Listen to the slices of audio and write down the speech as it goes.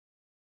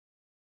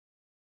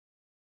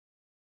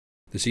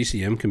The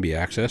CCM can be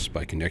accessed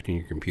by connecting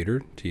your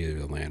computer to either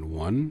the LAN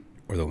 1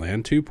 or the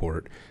LAN 2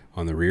 port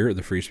on the rear of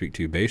the FreeSpeak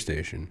 2 base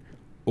station,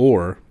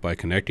 or by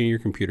connecting your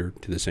computer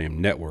to the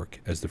same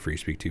network as the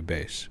FreeSpeak 2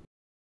 base.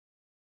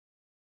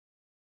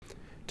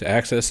 To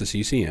access the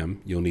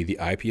CCM, you'll need the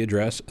IP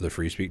address of the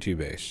FreeSpeak 2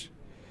 base.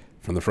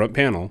 From the front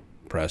panel,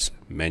 press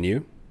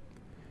Menu,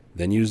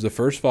 then use the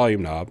first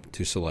volume knob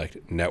to select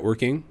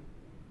Networking.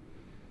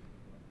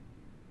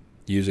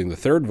 Using the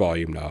third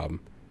volume knob,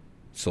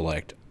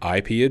 select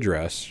IP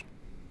address.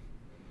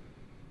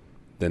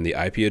 Then the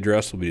IP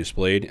address will be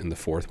displayed in the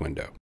fourth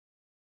window.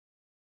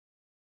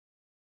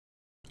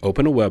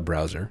 Open a web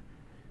browser,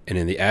 and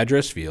in the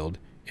address field,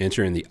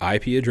 enter in the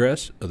IP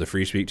address of the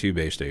FreeSpeak 2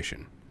 base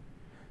station.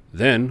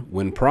 Then,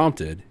 when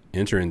prompted,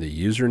 enter in the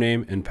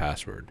username and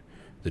password.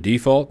 The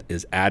default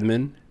is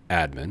admin.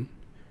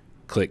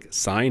 Click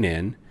Sign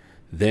In,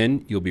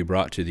 then you'll be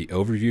brought to the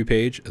overview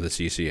page of the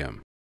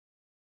CCM.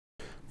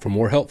 For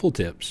more helpful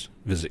tips,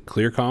 visit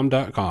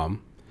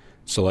clearcom.com,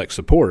 select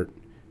Support,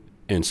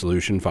 and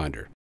Solution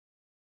Finder.